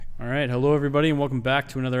All right. Hello, everybody, and welcome back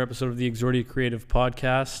to another episode of the Exordia Creative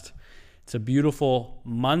Podcast. It's a beautiful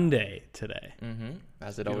Monday today.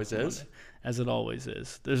 As it always is. Monday. As it always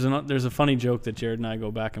is. There's a funny joke that Jared and I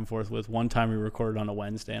go back and forth with. One time we recorded on a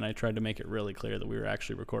Wednesday, and I tried to make it really clear that we were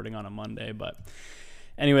actually recording on a Monday. But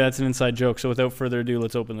anyway, that's an inside joke. So without further ado,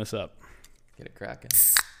 let's open this up. Get it cracking.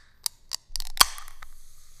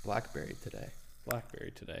 Blackberry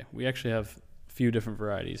today. We actually have a few different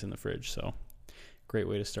varieties in the fridge, so great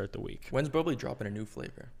way to start the week. When's Bubbly dropping a new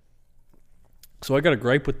flavor? So I got a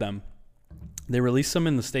gripe with them. They release some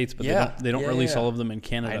in the States, but they don't release all of them in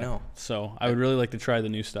Canada. I know. So I would really like to try the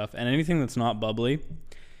new stuff. And anything that's not bubbly,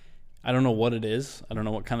 I don't know what it is. I don't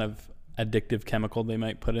know what kind of addictive chemical they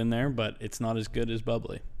might put in there, but it's not as good as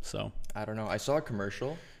bubbly. So I don't know. I saw a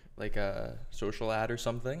commercial, like a social ad or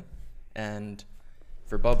something, and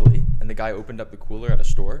for bubbly, and the guy opened up the cooler at a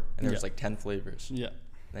store, and there was like 10 flavors. Yeah.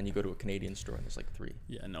 Then you go to a Canadian store, and there's like 3.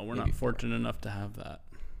 Yeah, no, we're not fortunate enough to have that.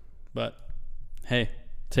 But hey,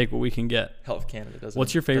 take what we can get. Health Canada doesn't.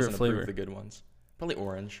 What's your favorite doesn't flavor? Approve the good ones. Probably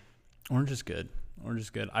orange. Orange is good.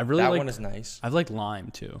 I really that one is nice. I like lime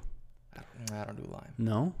too. I don't do lime.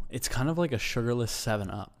 No, it's kind of like a sugarless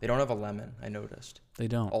 7-Up. They don't have a lemon. I noticed. They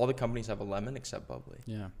don't. All the companies have a lemon except bubbly.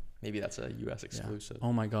 Yeah. Maybe that's a U.S. exclusive. Yeah.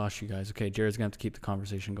 Oh my gosh, you guys. Okay, Jared's gonna have to keep the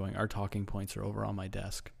conversation going. Our talking points are over on my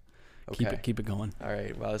desk. Okay. Keep it going. All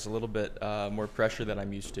right. Well, it's a little bit more pressure than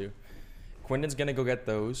I'm used to. Quinton's gonna go get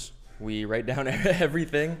those. We write down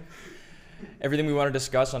everything we want to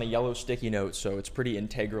discuss on a yellow sticky note, so it's pretty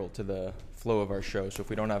integral to the flow of our show. So if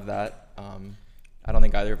we don't have that, I don't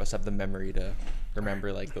think either of us have the memory to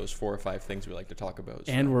remember like those 4 or 5 things we like to talk about.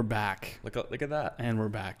 So and we're back. Look at that. And we're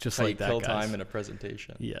back, just like that, kill guys. time in a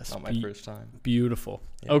presentation. Yes. Not my first time. Beautiful.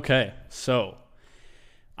 Yeah. Okay, so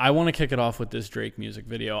I want to kick it off with this Drake music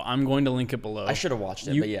video. I'm going to link it below. I should have watched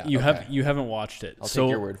it, but yeah. You haven't watched it. I'll take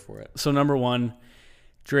your word for it. So number one,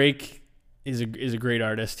 Drake is a great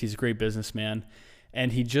artist. He's a great businessman.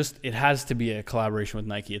 And it has to be a collaboration with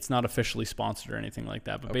Nike. It's not officially sponsored or anything like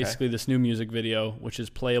that. But basically this new music video, which is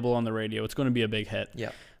playable on the radio, it's going to be a big hit.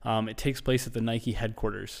 Yeah. It takes place at the Nike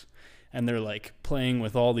headquarters. And they're like playing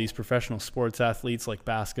with all these professional sports athletes like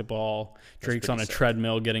basketball. Drake's on a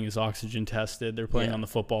treadmill getting his oxygen tested. They're playing on the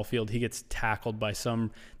football field. He gets tackled by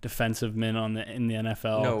some defensive men in the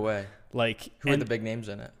NFL. No way. Like, who are the big names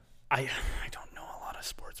in it? I don't know a lot of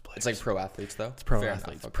sports players. It's like pro athletes though? It's pro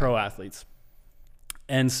athletes. Okay. Pro athletes.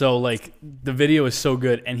 And so, like, the video is so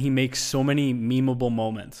good, and he makes so many memeable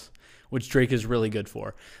moments, which Drake is really good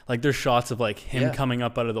for. Like, there's shots of, like, him coming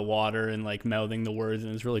up out of the water and, like, mouthing the words,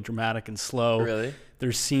 and it's really dramatic and slow. Really?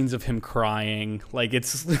 There's scenes of him crying. Like,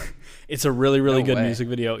 it's a really, really good music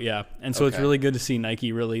video. Yeah. And so it's really good to see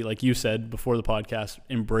Nike really, like you said before the podcast,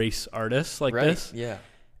 embrace artists like this. Yeah.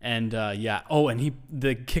 And,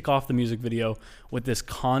 they kick off the music video with this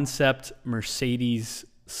concept Mercedes,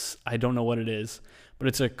 I don't know what it is, but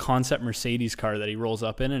it's a concept Mercedes car that he rolls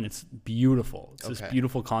up in, and it's beautiful. It's this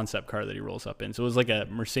beautiful concept car that he rolls up in. So it was like a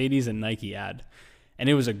Mercedes and Nike ad, and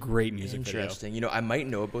it was a great music video. Interesting. You know, I might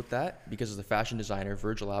know about that because of the fashion designer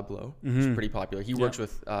Virgil Abloh, who's pretty popular. He works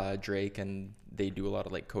with Drake, and they do a lot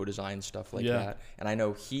of like co-design stuff like that. And I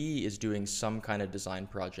know he is doing some kind of design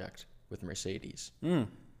project with Mercedes.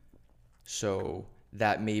 So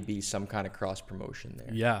that may be some kind of cross promotion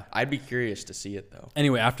there. Yeah. I'd be curious to see it though.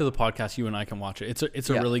 Anyway, after the podcast, you and I can watch it. It's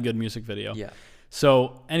a really good music video. Yeah.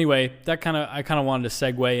 So anyway, I kind of wanted to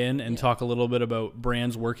segue in and talk a little bit about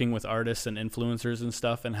brands working with artists and influencers and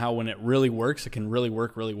stuff, and how when it really works, it can really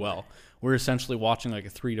work really well. We're essentially watching like a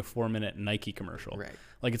 3 to 4 minute Nike commercial. Right.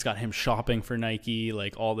 Like it's got him shopping for Nike,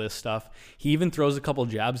 like all this stuff. He even throws a couple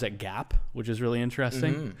jabs at Gap, which is really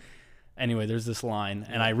interesting. Anyway, there's this line,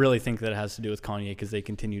 and I really think that it has to do with Kanye because they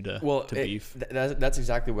continue to beef. That's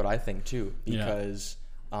exactly what I think too, because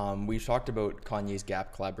we've talked about Kanye's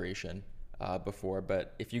Gap collaboration before,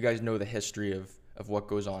 but if you guys know the history of what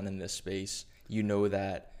goes on in this space, you know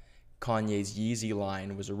that Kanye's Yeezy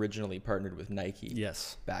line was originally partnered with Nike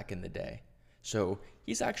back in the day. So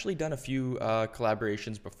he's actually done a few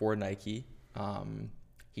collaborations before Nike.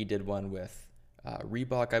 He did one with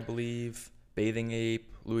Reebok, I believe, Bathing Ape,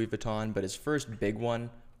 Louis Vuitton, but his first big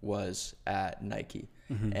one was at Nike.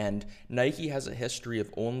 And Nike has a history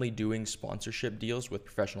of only doing sponsorship deals with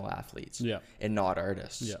professional athletes and not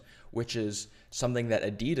artists, which is something that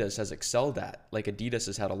Adidas has excelled at. Like Adidas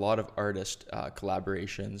has had a lot of artist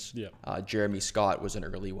collaborations. Jeremy Scott was an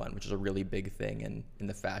early one, which is a really big thing in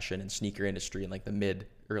the fashion and sneaker industry in like the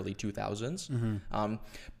early 2000s.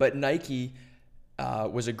 But Nike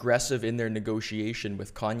was aggressive in their negotiation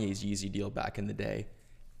with Kanye's Yeezy deal back in the day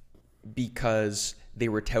because they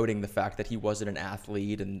were touting the fact that he wasn't an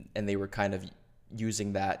athlete, and they were kind of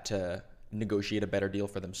using that to negotiate a better deal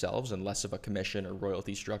for themselves and less of a commission or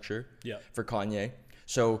royalty structure for Kanye.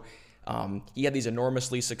 So he had these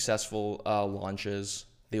enormously successful launches,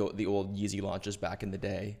 the old Yeezy launches back in the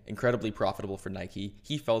day, incredibly profitable for Nike.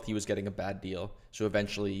 He felt he was getting a bad deal, so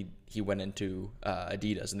eventually he went into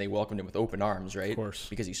Adidas, and they welcomed him with open arms, right? Of course.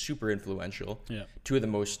 Because he's super influential. Yeah. Two of the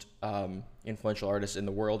most influential artists in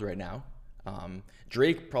the world right now.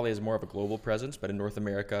 Drake probably has more of a global presence, but in North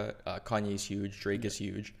America, Kanye's huge, Drake is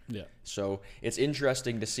huge. Yeah. So it's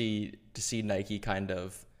interesting to see Nike kind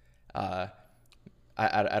of.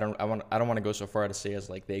 I don't want to go so far to say as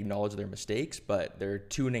like they acknowledge their mistakes, but they're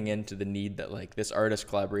tuning into the need that like this artist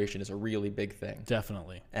collaboration is a really big thing.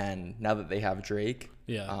 Definitely. And now that they have Drake,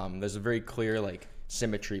 there's a very clear like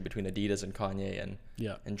symmetry between Adidas and Kanye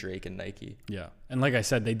and Drake and Nike. Yeah. And like I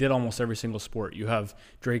said, they did almost every single sport. You have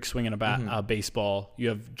Drake swinging a baseball. You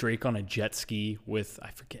have Drake on a jet ski with, I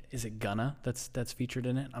forget, is it Gunna that's featured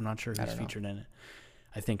in it? I'm not sure who's featured in it.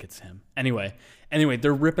 I think it's him. Anyway,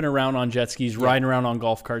 they're ripping around on jet skis, riding around on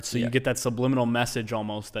golf carts. So you get that subliminal message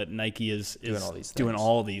almost that Nike is doing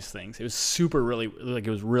all these things. It was it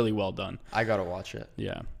was really well done. I got to watch it.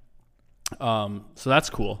 Yeah. So that's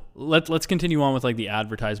cool. Let's continue on with like the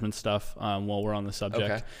advertisement stuff while we're on the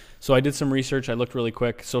subject. Okay. So I did some research. I looked really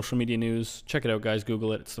quick. Social media news. Check it out, guys.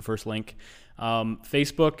 Google it. It's the first link.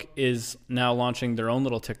 Facebook is now launching their own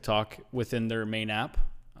little TikTok within their main app.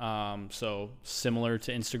 So similar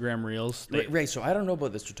to Instagram Reels. Right. So I don't know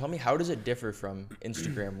about this. So tell me, how does it differ from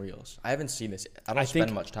Instagram Reels? I haven't seen this. I don't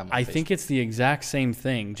spend much time on Facebook. I think it's the exact same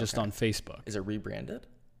thing, just on Facebook. Is it rebranded?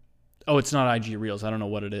 Oh, it's not IG Reels. I don't know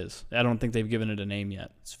what it is. I don't think they've given it a name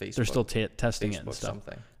yet. It's Facebook. They're still testing Facebook it and stuff.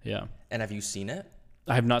 Something. Yeah. And have you seen it?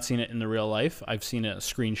 I have not seen it in the real life. I've seen a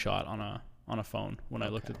screenshot on a phone when I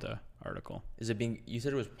looked at the article. Is it being? You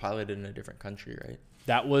said it was piloted in a different country, right?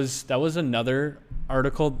 That was another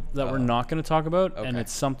article that we're not going to talk about, and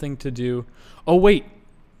it's something to do. Oh wait,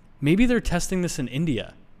 maybe they're testing this in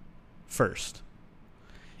India first.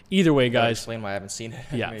 Either way, guys. Explain why I haven't seen it.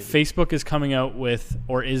 Yeah, Facebook is coming out with,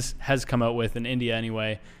 or has come out with in India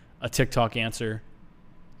anyway, a TikTok answer,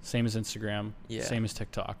 same as Instagram, same as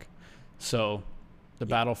TikTok. So the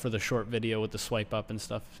battle for the short video with the swipe up and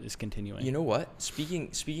stuff is continuing. You know what?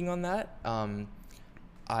 Speaking on that,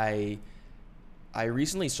 I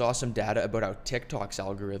recently saw some data about how TikTok's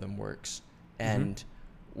algorithm works, and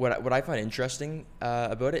what I find interesting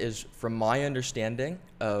about it is, from my understanding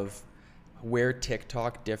of where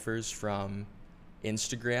TikTok differs from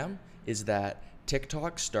Instagram, is that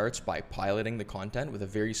TikTok starts by piloting the content with a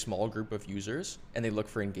very small group of users, and they look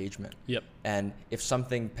for engagement. Yep. And if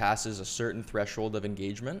something passes a certain threshold of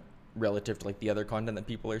engagement relative to like the other content that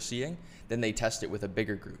people are seeing, then they test it with a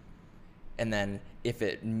bigger group. And then if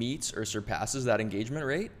it meets or surpasses that engagement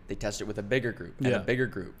rate, they test it with a bigger group and a bigger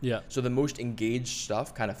group. Yeah. So the most engaged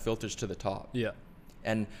stuff kind of filters to the top. Yeah.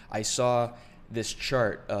 And I saw this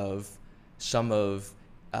chart of some of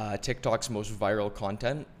TikTok's most viral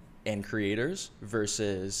content and creators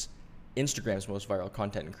versus Instagram's most viral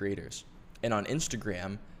content and creators. And on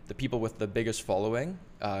Instagram, the people with the biggest following,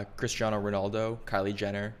 Cristiano Ronaldo, Kylie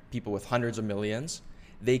Jenner, people with hundreds of millions,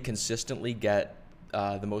 they consistently get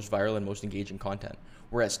the most viral and most engaging content.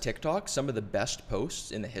 Whereas TikTok, some of the best posts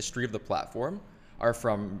in the history of the platform are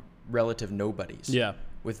from relative nobodies. Yeah.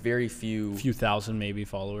 With very few thousand maybe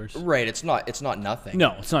followers. Right. It's not nothing.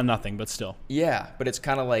 No, it's not nothing, but still. Yeah, but it's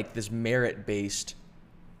kind of like this merit-based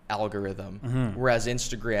algorithm, whereas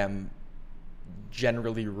Instagram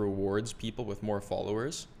generally rewards people with more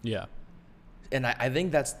followers. Yeah. And I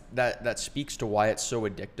think that speaks to why it's so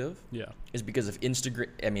addictive. Yeah. Is because if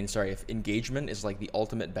if engagement is like the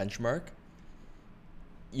ultimate benchmark,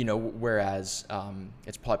 whereas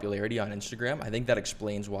its popularity on Instagram, I think that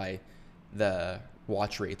explains why the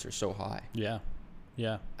watch rates are so high. Yeah.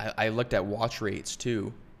 Yeah. I looked at watch rates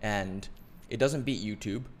too, and it doesn't beat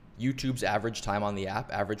YouTube. YouTube's average time on the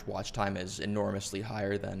app, average watch time, is enormously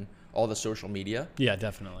higher than all the social media. Yeah,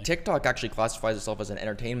 definitely. TikTok actually classifies itself as an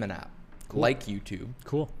entertainment app. Cool. Like YouTube.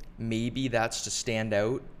 Cool. Maybe that's to stand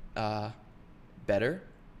out better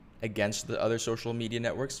against the other social media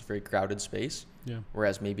networks. It's a very crowded space. Yeah.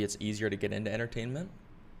 Whereas maybe it's easier to get into entertainment.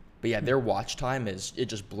 But yeah, their watch time it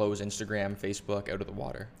just blows Instagram, Facebook out of the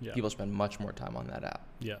water. Yeah. People spend much more time on that app.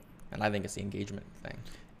 Yeah. And I think it's the engagement thing.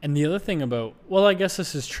 And the other thing about, I guess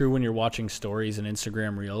this is true when you're watching stories and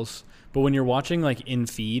Instagram Reels, but when you're watching like in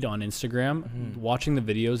feed on Instagram, watching the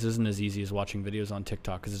videos isn't as easy as watching videos on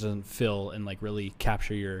TikTok because it doesn't fill and like really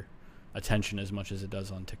capture your attention as much as it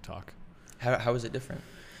does on TikTok. How is it different?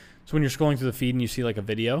 So when you're scrolling through the feed and you see like a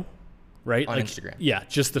video, right? On like, Instagram. Yeah,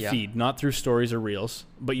 just the feed, not through stories or reels,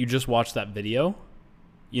 but you just watch that video.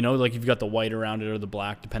 You know, like you've got the white around it or the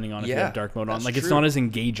black, depending on if you have dark mode on. Like true. it's not as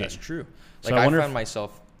engaging. That's true. So Like I found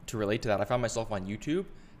myself, to relate to that, I found myself on YouTube.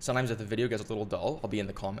 Sometimes if the video gets a little dull, I'll be in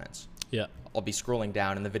the comments. Yeah. I'll be scrolling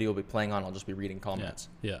down and the video will be playing on. I'll just be reading comments.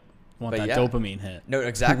 Yeah. Want that dopamine hit. No,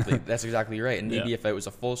 exactly. That's exactly right. And maybe if it was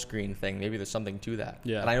a full screen thing, maybe there's something to that.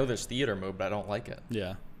 Yeah. And I know there's theater mode, but I don't like it.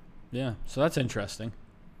 Yeah. Yeah. So that's interesting.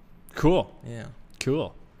 Cool. Yeah.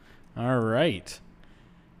 Cool. All right.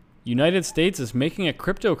 United States is making a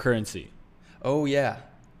cryptocurrency. Oh, yeah.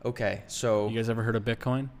 Okay. So you guys ever heard of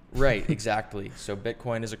Bitcoin? Right. Exactly. So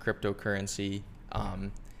Bitcoin is a cryptocurrency.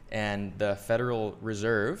 And the Federal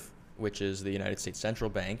Reserve, which is the United States Central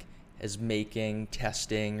Bank, is making,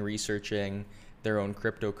 testing, researching their own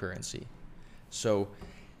cryptocurrency. So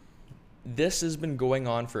this has been going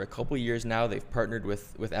on for a couple of years now. They've partnered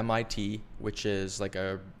with MIT, which is like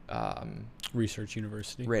a research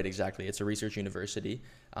university. Right, exactly. It's a research university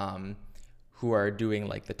who are doing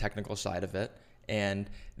like the technical side of it. And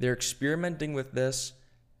they're experimenting with this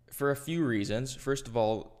for a few reasons. First of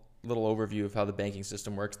all, little overview of how the banking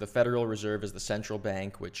system works. The Federal Reserve is the central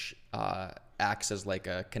bank, which acts as like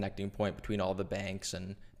a connecting point between all the banks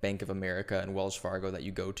and Bank of America and Wells Fargo that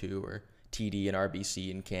you go to, or TD and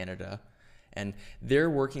RBC in Canada. And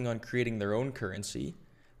they're working on creating their own currency.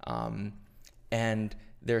 And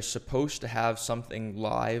they're supposed to have something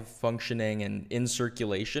live, functioning, and in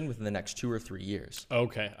circulation within the next 2 or 3 years.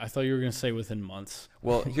 Okay. I thought you were going to say within months.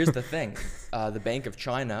 Well, here's the thing. The Bank of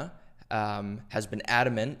China has been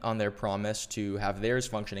adamant on their promise to have theirs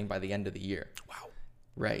functioning by the end of the year. Wow.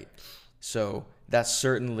 Right. So that's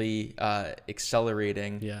certainly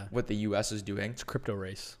accelerating what the U.S. is doing. It's a crypto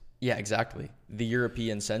race. Yeah, exactly. The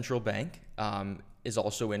European Central Bank is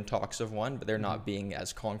also in talks of one, but they're not being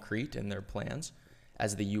as concrete in their plans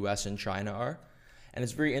as the U.S. and China are. And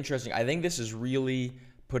it's very interesting. I think this is really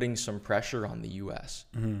putting some pressure on the U.S.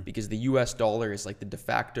 Because the U.S. dollar is like the de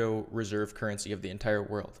facto reserve currency of the entire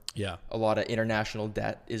world. Yeah. A lot of international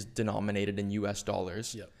debt is denominated in U.S.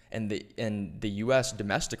 dollars. Yep. And the U.S.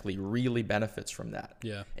 domestically really benefits from that.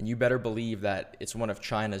 Yeah. And you better believe that it's one of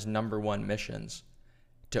China's #1 missions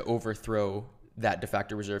to overthrow that de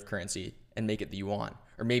facto reserve currency and make it the yuan,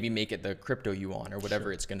 or maybe make it the crypto yuan, or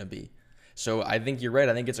whatever it's going to be. So I think you're right.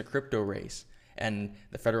 I think it's a crypto race. And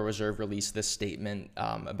the Federal Reserve released this statement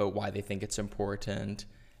about why they think it's important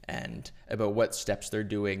and about what steps they're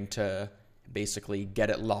doing to basically get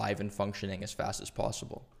it live and functioning as fast as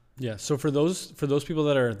possible. Yeah. So for those people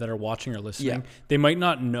that are watching or listening, they might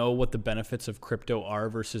not know what the benefits of crypto are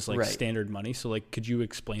versus like standard money. So like, could you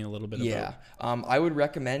explain a little bit about? I would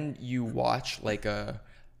recommend you watch like a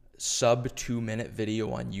sub 2-minute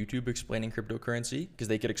video on YouTube explaining cryptocurrency, because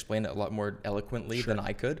they could explain it a lot more eloquently than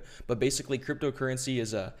I could. But basically, cryptocurrency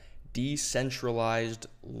is a decentralized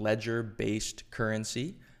ledger-based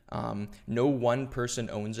currency. No one person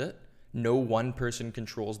owns it. No one person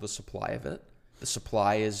controls the supply of it. The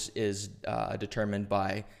supply is determined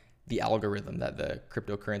by the algorithm that the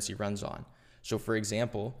cryptocurrency runs on. So, for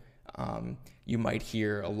example, you might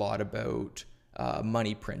hear a lot about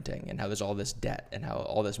money printing and how there's all this debt and how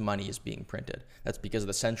all this money is being printed. That's because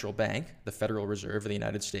the central bank, the Federal Reserve of the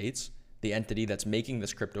United States, the entity that's making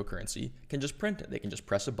this cryptocurrency, can just print it. They can just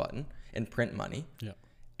press a button and print money. Yeah.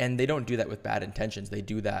 And they don't do that with bad intentions. They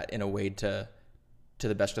do that in a way to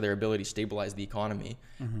the best of their ability, stabilize the economy.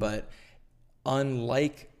 But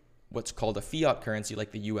unlike what's called a fiat currency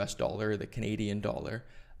like the US dollar or the Canadian dollar,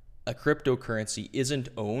 a cryptocurrency isn't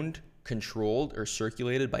owned, controlled, or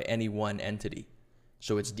circulated by any one entity.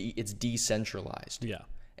 So it's decentralized. Yeah.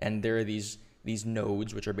 And there are these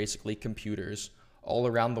nodes, which are basically computers all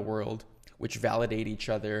around the world, which validate each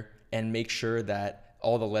other and make sure that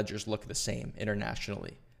all the ledgers look the same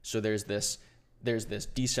internationally. So there's this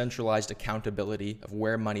decentralized accountability of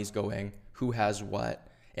where money's going, who has what,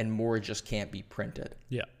 and more just can't be printed.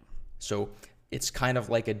 Yeah. So it's kind of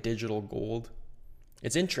like a digital gold.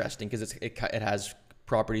 It's interesting because it has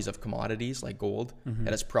properties of commodities like gold. It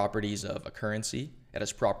has properties of a currency. It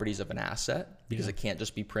has properties of an asset because it can't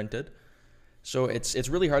just be printed. So it's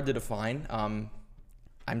really hard to define.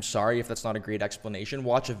 I'm sorry if that's not a great explanation.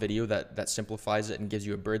 Watch a video that simplifies it and gives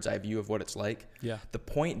you a bird's eye view of what it's like. Yeah. The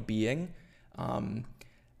point being,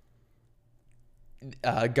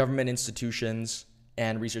 government institutions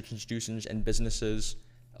and research institutions and businesses,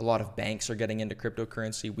 a lot of banks are getting into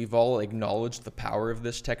cryptocurrency. We've all acknowledged the power of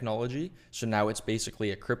this technology. So now it's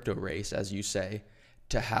basically a crypto race, as you say,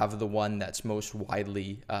 to have the one that's most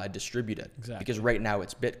widely distributed. Exactly. Because right now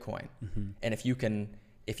it's Bitcoin. And if you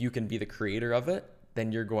can be the creator of it,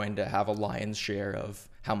 then you're going to have a lion's share of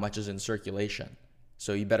how much is in circulation.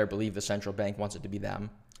 So you better believe the central bank wants it to be them.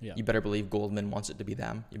 Yeah. You better believe Goldman wants it to be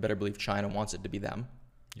them. You better believe China wants it to be them.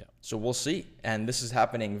 Yeah. So we'll see. And this is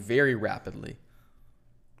happening very rapidly.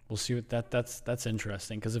 We'll see what that's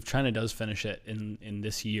interesting, because if China does finish it in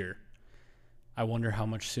this year, I wonder how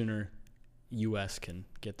much sooner U.S. can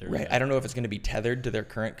get there. Right. I don't know if it's going to be tethered to their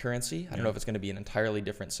current currency. I don't know if it's going to be an entirely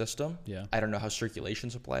different system. Yeah. I don't know how circulation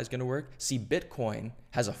supply is going to work. See, Bitcoin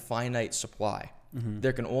has a finite supply.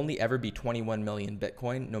 There can only ever be 21 million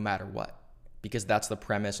Bitcoin no matter what, because that's the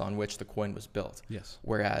premise on which the coin was built. Yes.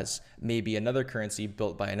 Whereas maybe another currency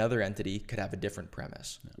built by another entity could have a different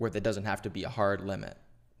premise, where there doesn't have to be a hard limit.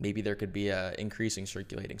 Maybe there could be a increasing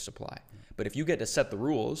circulating supply. But if you get to set the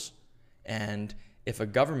rules, and if a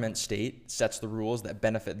government state sets the rules that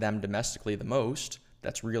benefit them domestically the most,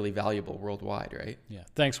 that's really valuable worldwide, right? Yeah.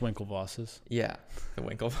 Thanks, Winklevosses. Yeah, the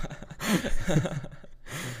Winkle.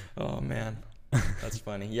 Oh man, that's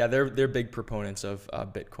funny. Yeah, they're big proponents of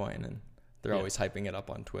Bitcoin, and they're always hyping it up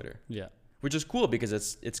on Twitter. Yeah. Which is cool because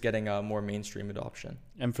it's getting a more mainstream adoption.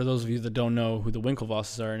 And for those of you that don't know who the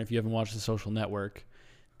Winklevosses are, and if you haven't watched The Social Network,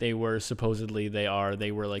 they were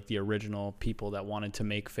like the original people that wanted to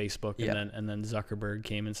make Facebook, and then Zuckerberg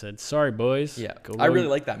came and said, "Sorry, boys." Yeah, I really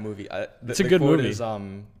like that movie. It's a good movie. Is,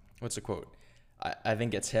 what's the quote? I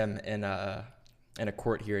think it's him in a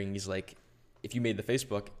court hearing. He's like, "If you made the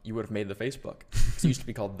Facebook, you would have made the Facebook." It used to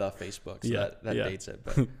be called the Facebook, so that dates it.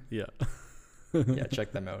 But yeah. Yeah,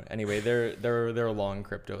 check them out. Anyway, they're long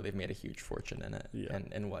crypto. They've made a huge fortune in it,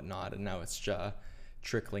 and whatnot, and now it's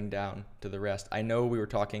trickling down to the rest. I know we were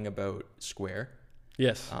talking about Square.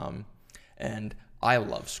 Yes. And I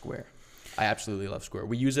love Square. I absolutely love Square.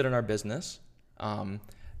 We use it in our business.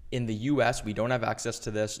 In the US, we don't have access to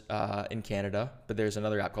this in Canada, but there's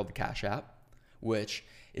another app called the Cash App, which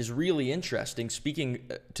is really interesting. Speaking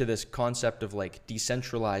to this concept of like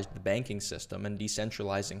decentralized banking system and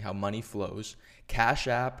decentralizing how money flows, Cash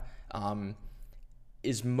App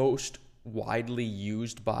is most widely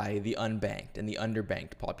used by the unbanked and the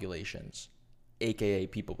underbanked populations, aka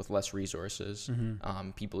people with less resources,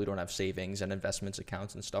 people who don't have savings and investments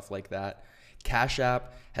accounts and stuff like that. Cash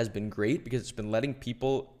App has been great because it's been letting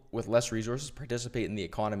people with less resources participate in the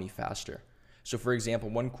economy faster. So for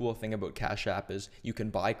example, one cool thing about Cash App is you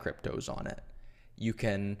can buy cryptos on it. You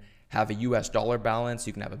can have a US dollar balance,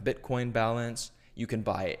 you can have a Bitcoin balance, you can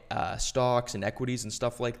buy stocks and equities and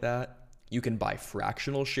stuff like that. You can buy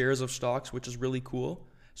fractional shares of stocks, which is really cool.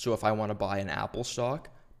 So if I want to buy an Apple stock,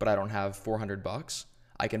 but I don't have $400,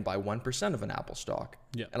 I can buy 1% of an Apple stock.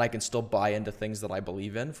 Yeah. And I can still buy into things that I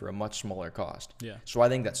believe in for a much smaller cost. Yeah. So I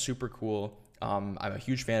think that's super cool. I'm a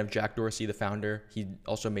huge fan of Jack Dorsey, the founder. He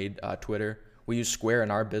also made Twitter. We use Square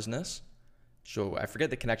in our business. So I forget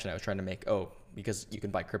the connection I was trying to make. Oh, because you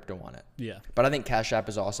can buy crypto on it. Yeah. But I think Cash App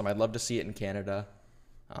is awesome. I'd love to see it in Canada.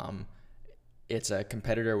 It's a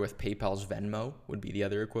competitor with PayPal's Venmo would be the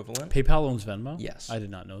other equivalent. PayPal owns Venmo? Yes. I did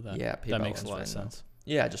not know that. Yeah, PayPal that makes a lot Venmo. of sense.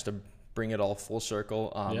 Yeah, just to bring it all full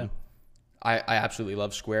circle. I absolutely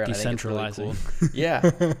love Square. And I think it's really cool. Yeah.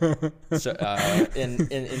 So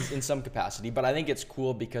in some capacity, but I think it's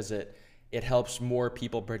cool because it helps more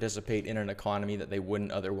people participate in an economy that they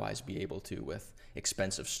wouldn't otherwise be able to, with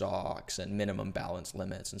expensive stocks and minimum balance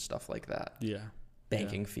limits and stuff like that. Yeah.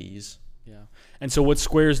 Banking fees. Yeah. And so what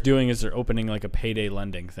Square's doing is they're opening like a payday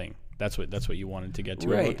lending thing. That's what you wanted to get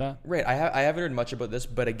to about that? Right. I haven't heard much about this,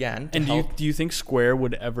 but again, and do you think Square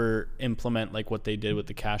would ever implement like what they did with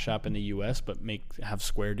the Cash App in the US, but have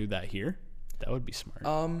Square do that here? That would be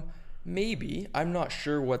smart. Maybe. I'm not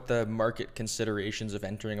sure what the market considerations of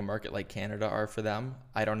entering a market like Canada are for them.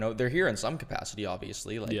 I don't know. They're here in some capacity,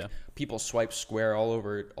 obviously. Like people swipe Square all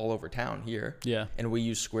over town here. Yeah. And we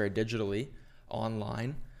use Square digitally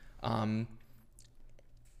online. But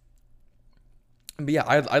yeah,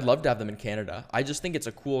 I'd love to have them in Canada. I just think it's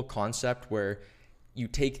a cool concept where you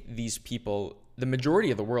take these people. The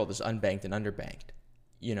majority of the world is unbanked and underbanked,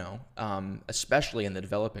 especially in the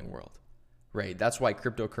developing world, right? That's why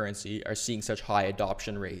cryptocurrency are seeing such high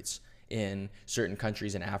adoption rates in certain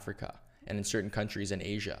countries in Africa and in certain countries in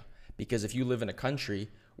Asia. Because if you live in a country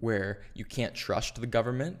where you can't trust the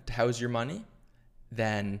government to house your money,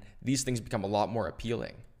 then these things become a lot more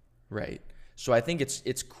appealing, right? So I think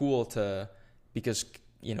it's cool because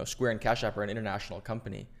Square and Cash App are an international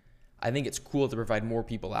company. I think it's cool to provide more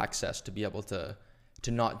people access to be able to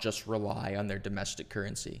not just rely on their domestic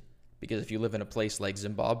currency. Because if you live in a place like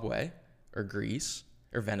Zimbabwe or Greece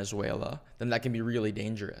or Venezuela, then that can be really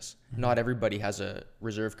dangerous. Mm-hmm. Not everybody has a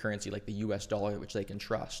reserve currency like the US dollar, which they can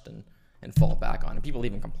trust and fall back on. And people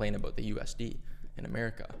even complain about the USD in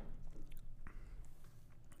America.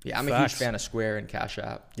 Yeah, I'm a huge fan of Square and Cash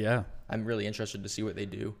App. Yeah. I'm really interested to see what they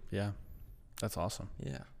do. Yeah. That's awesome.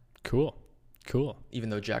 Yeah. Cool. Even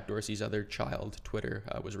though Jack Dorsey's other child, Twitter,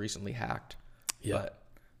 was recently hacked. Yeah. But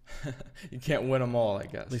you can't win them all, I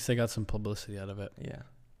guess. At least they got some publicity out of it.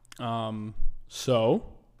 Yeah. So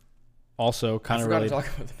also kind of I forgot to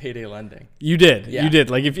talk about the payday lending. You did. Yeah. You did.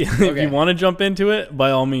 Like if you want to jump into it,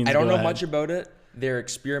 by all means. I don't know ahead. much about it. They're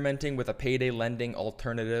experimenting with a payday lending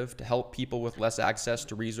alternative to help people with less access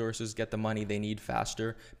to resources get the money they need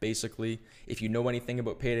faster, basically. If you know anything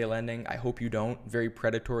about payday lending, I hope you don't. Very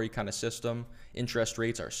predatory kind of system. Interest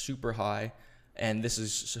rates are super high. And this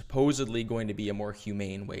is supposedly going to be a more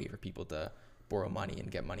humane way for people to borrow money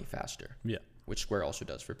and get money faster. Yeah. Which Square also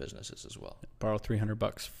does for businesses as well. Borrow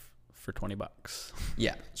 $300 for $20.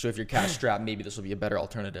 Yeah. So if you're cash strapped, maybe this will be a better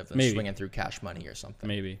alternative than swinging through cash money or something.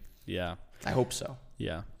 Maybe. Yeah. I hope so.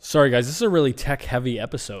 Yeah. Sorry, guys. This is a really tech-heavy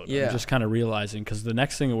episode. Yeah. I'm just kind of realizing because the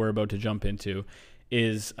next thing that we're about to jump into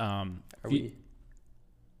is Are we?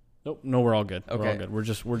 Nope. No, we're all good. Okay. We're all good. We're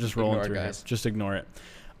just rolling Ignore it, through guys. here. Just ignore it.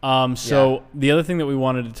 So the other thing that we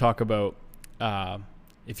wanted to talk about,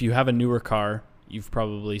 if you have a newer car, you've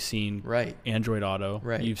probably seen Android Auto.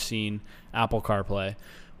 Right. You've seen Apple CarPlay.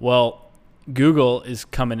 Well, Google is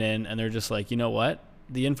coming in and they're just like, you know what?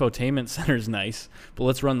 The infotainment center is nice, but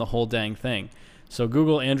let's run the whole dang thing. So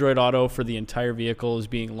Google Android Auto for the entire vehicle is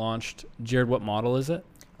being launched. Jared, what model is it?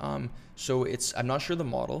 So I'm not sure the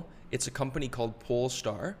model. It's a company called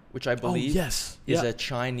Polestar, which I believe is a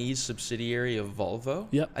Chinese subsidiary of Volvo.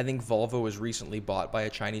 Yep. I think Volvo was recently bought by a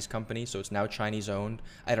Chinese company, so it's now Chinese owned.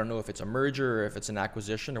 I don't know if it's a merger or if it's an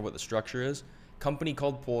acquisition or what the structure is. Company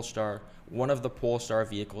called Polestar. One of the Polestar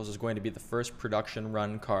vehicles is going to be the first production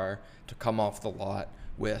run car to come off the lot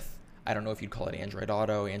with, I don't know if you'd call it Android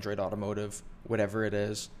Auto, Android Automotive, whatever it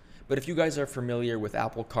is. But if you guys are familiar with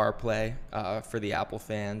Apple CarPlay for the Apple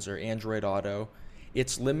fans or Android Auto,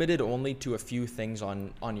 it's limited only to a few things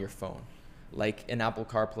on your phone. Like in Apple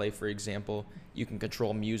CarPlay, for example, you can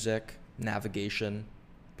control music, navigation,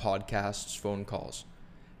 podcasts, phone calls.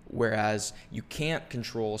 Whereas you can't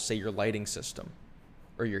control, say, your lighting system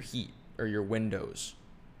or your heat or your windows.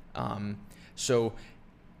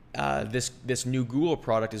 This new Google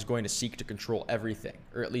product is going to seek to control everything,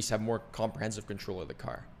 or at least have more comprehensive control of the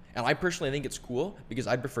car. And I personally think it's cool because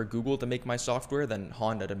I prefer Google to make my software than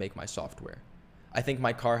Honda to make my software. I think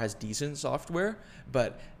my car has decent software,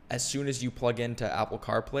 but as soon as you plug into Apple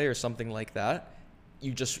CarPlay or something like that,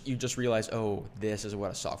 you just realize, oh, this is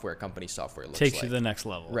what a software company's software looks like. Takes you to the next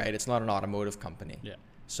level. Right. It's not an automotive company. Yeah.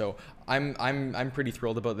 So I'm pretty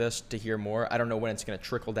thrilled about this to hear more. I don't know when it's going to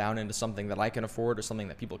trickle down into something that I can afford or something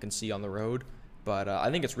that people can see on the road, but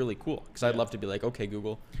I think it's really cool because I'd love to be like, okay,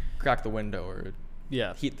 Google, crack the window or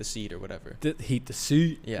heat the seat or whatever. Heat the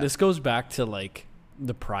seat. Yeah. This goes back to like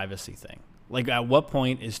the privacy thing. Like at what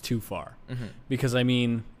point is too far? Mm-hmm. Because I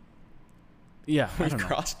mean, I don't know.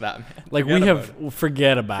 Crossed that, man. Like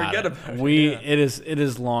forget about it. It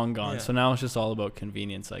is long gone. Yeah. So now it's just all about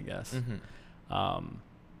convenience, I guess. Mm-hmm.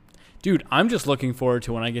 Dude, I'm just looking forward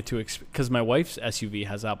to when I get to because my wife's SUV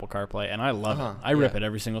has Apple CarPlay and I love it. I rip it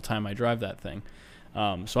every single time I drive that thing.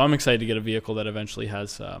 So I'm excited to get a vehicle that eventually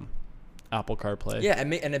has Apple CarPlay. Yeah,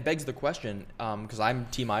 and it begs the question, because I'm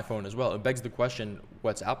Team iPhone as well. It begs the question,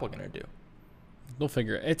 what's Apple gonna do? They'll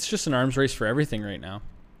figure it. It's just an arms race for everything right now.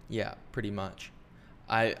 Yeah, pretty much.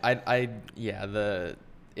 It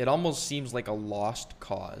almost seems like a lost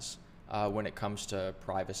cause when it comes to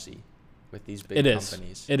privacy with these big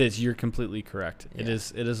companies. It is. You're completely correct. Yeah. It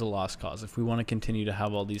is a lost cause. If we want to continue to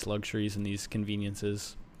have all these luxuries and these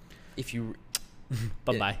conveniences,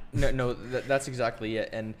 bye-bye. That's exactly it.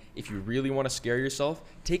 And if you really want to scare yourself,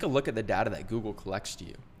 take a look at the data that Google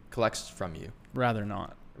collects from you. Rather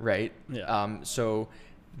not. Right? Yeah. So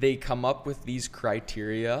they come up with these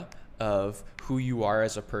criteria of who you are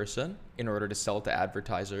as a person in order to sell to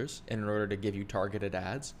advertisers, in order to give you targeted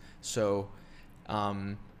ads. So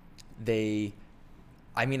I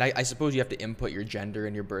suppose you have to input your gender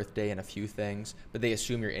and your birthday and a few things, but they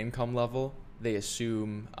assume your income level. They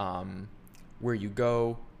assume where you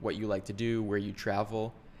go, what you like to do, where you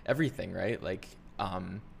travel, everything, right? Like,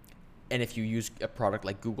 and if you use a product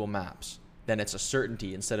like Google Maps, then it's a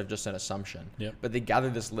certainty instead of just an assumption. Yep. But they gather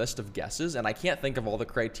this list of guesses, and I can't think of all the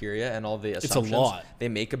criteria and all the assumptions it's a lot. They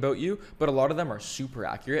make about you, but a lot of them are super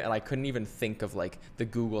accurate, and I couldn't even think of like the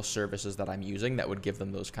Google services that I'm using that would give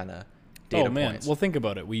them those kind of data points. Well, think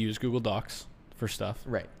about it. We use Google Docs for stuff.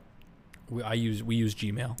 Right. We use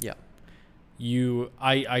Gmail. Yeah.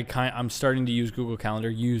 I'm starting to use Google Calendar.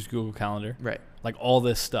 Use Google Calendar. Right. Like all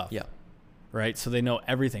this stuff. Yeah. Right. So they know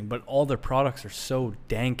everything, but all their products are so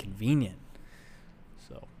dang convenient.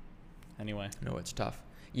 So anyway. No, it's tough.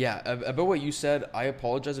 Yeah, about what you said, I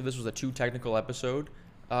apologize if this was a too technical episode.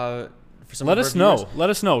 For some Let of us our know. viewers. Let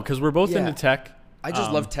us know, because we're both Yeah. into tech. I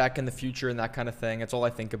just love tech and the future and that kind of thing. It's all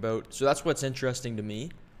I think about. So that's what's interesting to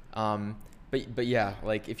me. But yeah,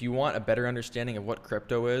 like if you want a better understanding of what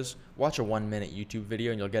crypto is, watch a 1-minute YouTube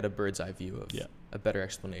video and you'll get a bird's eye view of a better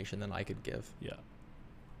explanation than I could give. Yeah.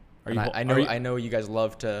 I know you guys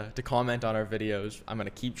love to comment on our videos. I'm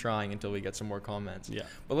gonna keep trying until we get some more comments. Yeah.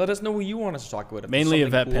 But let us know what you want us to talk about. Mainly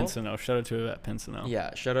Yvette cool. Pinsino. Shout out to Yvette Pinsino.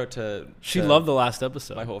 Yeah. Shout out to. She loved the last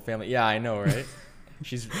episode. My whole family. Yeah, I know, right?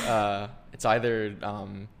 She's. It's either.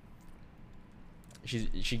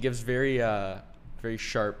 She gives very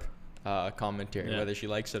sharp commentary, whether she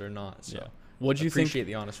likes it or not. So. What'd you think? Appreciate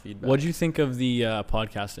the honest feedback. What'd you think of the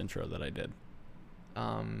podcast intro that I did?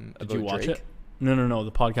 Did you watch it? No.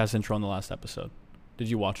 The podcast intro on the last episode. Did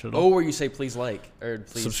you watch it at all? Oh, where you say please like or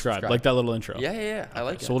please subscribe. Like that little intro. Yeah. I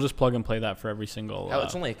like it. So we'll just plug and play that for every single.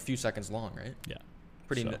 It's only a few seconds long, right? Yeah.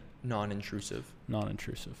 Pretty non-intrusive.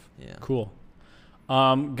 Non-intrusive. Yeah. Cool.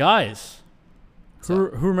 Guys, who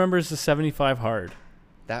remembers the 75 hard?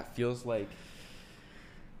 That feels like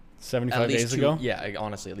 75 days ago? Yeah,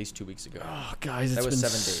 honestly, at least 2 weeks ago. Oh, guys, it's been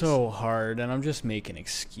 7 days. so hard, and I'm just making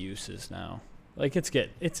excuses now. Like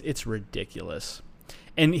it's ridiculous.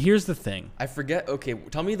 And here's the thing. I forget. Okay,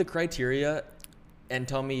 tell me the criteria, and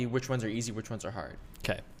tell me which ones are easy, which ones are hard.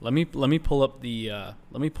 Okay, let me pull up the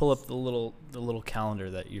little calendar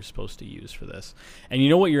that you're supposed to use for this. And you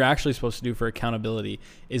know what you're actually supposed to do for accountability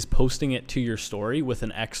is posting it to your story with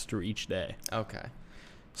an X through each day. Okay.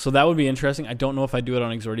 So that would be interesting. I don't know if I do it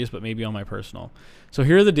on Exordia's, but maybe on my personal. So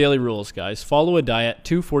here are the daily rules, guys. Follow a diet,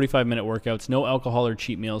 2 45-minute workouts, no alcohol or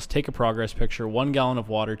cheat meals, take a progress picture, 1 gallon of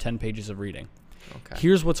water, 10 pages of reading. Okay.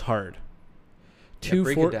 Here's what's hard.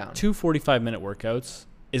 Break it down. 2 45-minute workouts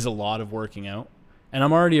is a lot of working out, and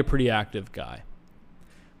I'm already a pretty active guy.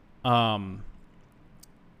 And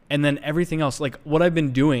then everything else, like what I've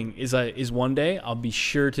been doing is one day I'll be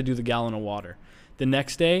sure to do the gallon of water. The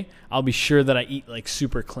next day, I'll be sure that I eat like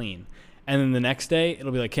super clean. And then the next day,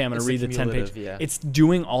 it'll be like, okay, I'm going to read the 10 pages. Yeah. It's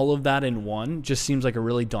doing all of that in one just seems like a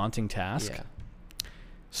really daunting task. Yeah.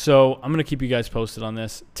 So I'm going to keep you guys posted on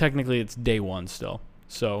this. Technically, it's day 1 still.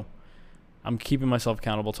 So I'm keeping myself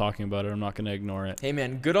accountable talking about it. I'm not going to ignore it. Hey,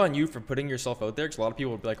 man, good on you for putting yourself out there because a lot of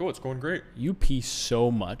people will be like, oh, it's going great. You pee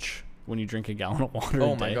so much when you drink a gallon of water a day.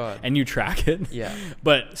 Oh, my God. And you track it. Yeah.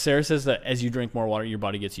 But Sarah says that as you drink more water, your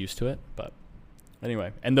body gets used to it. But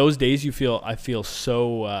anyway, and those days I feel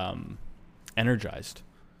so energized.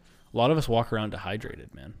 A lot of us walk around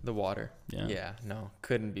dehydrated, man. The water. Yeah. Yeah. No,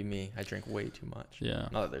 couldn't be me. I drink way too much. Yeah.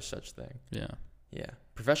 Not that there's such thing. Yeah. Yeah.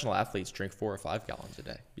 Professional athletes drink 4 or 5 gallons a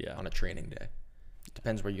day. Yeah. On a training day.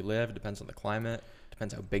 Depends where you live. Depends on the climate.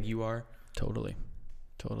 Depends how big you are. Totally.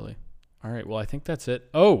 All right. Well, I think that's it.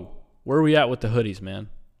 Oh, where are we at with the hoodies, man?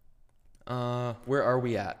 Where are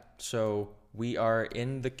we at? So we are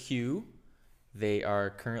in the queue. They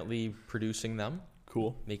are currently producing them.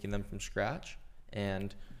 Cool. Making them from scratch.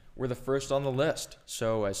 And we're the first on the list.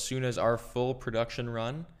 So as soon as our full production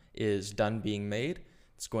run is done being made,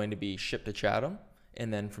 it's going to be shipped to Chatham.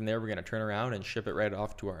 And then from there, we're going to turn around and ship it right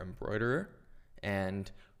off to our embroiderer. And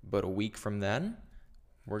about a week from then,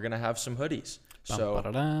 we're going to have some hoodies.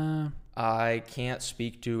 So I can't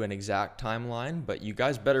speak to an exact timeline, but you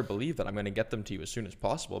guys better believe that I'm going to get them to you as soon as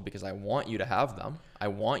possible because I want you to have them. I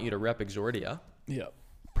want you to rep Exordia. Yeah.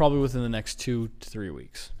 Probably within the next 2 to 3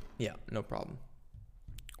 weeks. Yeah, no problem.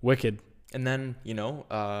 Wicked. And then,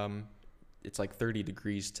 it's like 30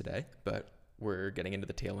 degrees today, but we're getting into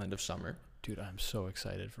the tail end of summer. Dude, I'm so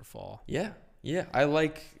excited for fall. Yeah. I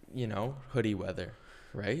like, hoodie weather,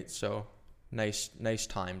 right? So nice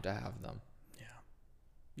time to have them.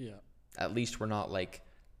 Yeah. At least we're not like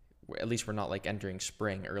entering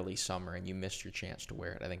spring, early summer, and you missed your chance to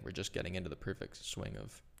wear it. I think we're just getting into the perfect swing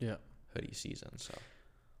of hoodie season. So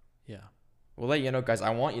yeah, we'll let you know, guys. I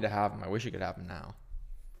want you to have them. I wish you could have them now.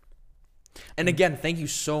 And again, thank you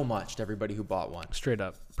so much to everybody who bought one. Straight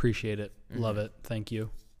up, appreciate it, love it, thank you.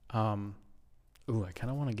 Ooh, I kind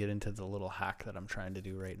of want to get into the little hack that I'm trying to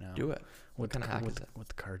do right now. Do it. What kind of hack is it? With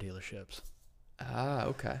the car dealerships. Ah,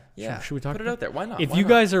 okay. Yeah. Should we talk? Put it out there. Why not? If you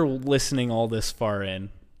guys are listening all this far in,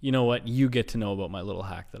 you know what? You get to know about my little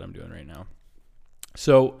hack that I'm doing right now.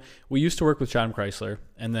 So we used to work with Chatham Chrysler,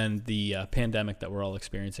 and then the pandemic that we're all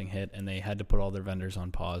experiencing hit, and they had to put all their vendors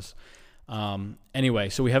on pause. Anyway,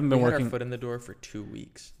 so we haven't been working. We had our foot in the door for 2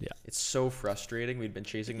 weeks. Yeah. It's so frustrating. We'd been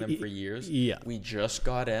chasing them for years. Yeah. We just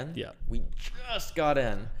got in. Yeah. We just got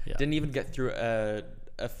in. Yeah. Didn't even get through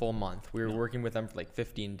a full month. We were working with them for like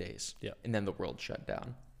 15 days. Yeah. And then the world shut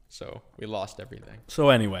down. So we lost everything. So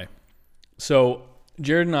anyway, So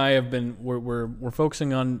Jared and I we're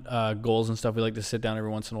focusing on goals and stuff. We like to sit down every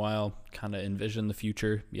once in a while, kind of envision the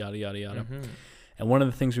future, yada yada yada. Mm-hmm. And one of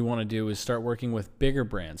the things we want to do is start working with bigger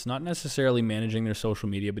brands, not necessarily managing their social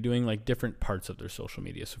media, but doing like different parts of their social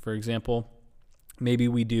media. So for example, maybe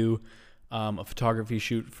we do a photography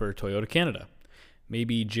shoot for Toyota Canada.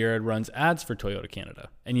 Maybe Jared runs ads for Toyota Canada.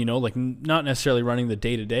 And, like not necessarily running the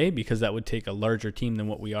day-to-day because that would take a larger team than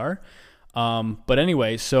what we are. But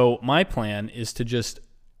anyway, so my plan is to just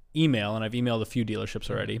email, and I've emailed a few dealerships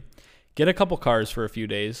already, get a couple cars for a few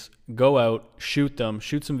days, go out, shoot them,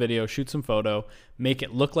 shoot some video, shoot some photo, make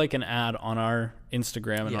it look like an ad on our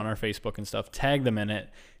Instagram and on our Facebook and stuff, tag them in it,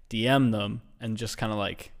 DM them, and just kind of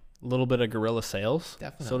like a little bit of guerrilla sales,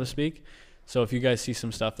 so to speak. So if you guys see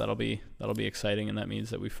some stuff, that'll be exciting, and that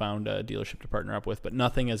means that we found a dealership to partner up with, but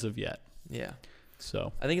nothing as of yet. Yeah.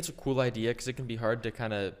 So I think it's a cool idea because it can be hard to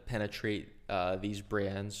kind of penetrate these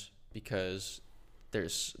brands because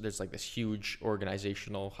there's like this huge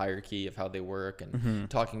organizational hierarchy of how they work, and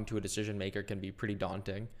talking to a decision maker can be pretty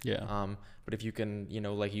daunting. Yeah. But if you can,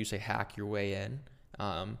 like you say, hack your way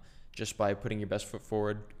in, just by putting your best foot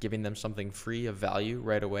forward, giving them something free of value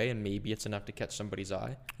right away, and maybe it's enough to catch somebody's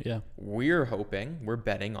eye. Yeah. We're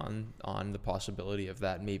betting on the possibility of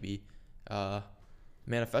that maybe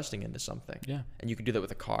manifesting into something. Yeah. And you could do that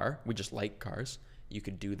with a car. We just like cars. You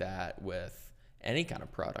could do that with any kind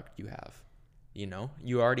of product you have.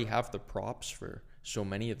 You already have the props for so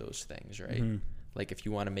many of those things, right? Mm-hmm. Like if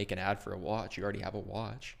you want to make an ad for a watch, you already have a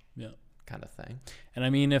watch. Yeah. Kind of thing. And I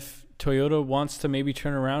mean, if Toyota wants to maybe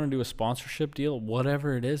turn around and do a sponsorship deal,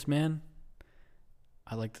 whatever it is, man,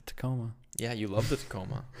 I like the Tacoma. Yeah, you love the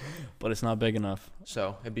Tacoma. But it's not big enough.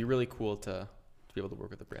 So it'd be really cool to be able to work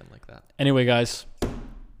with a brand like that. Anyway, guys,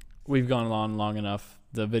 we've gone on long enough.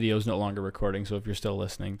 The video is no longer recording, so if you're still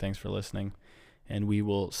listening, thanks for listening. And we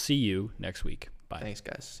will see you next week. Bye. Thanks,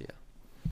 guys. See ya.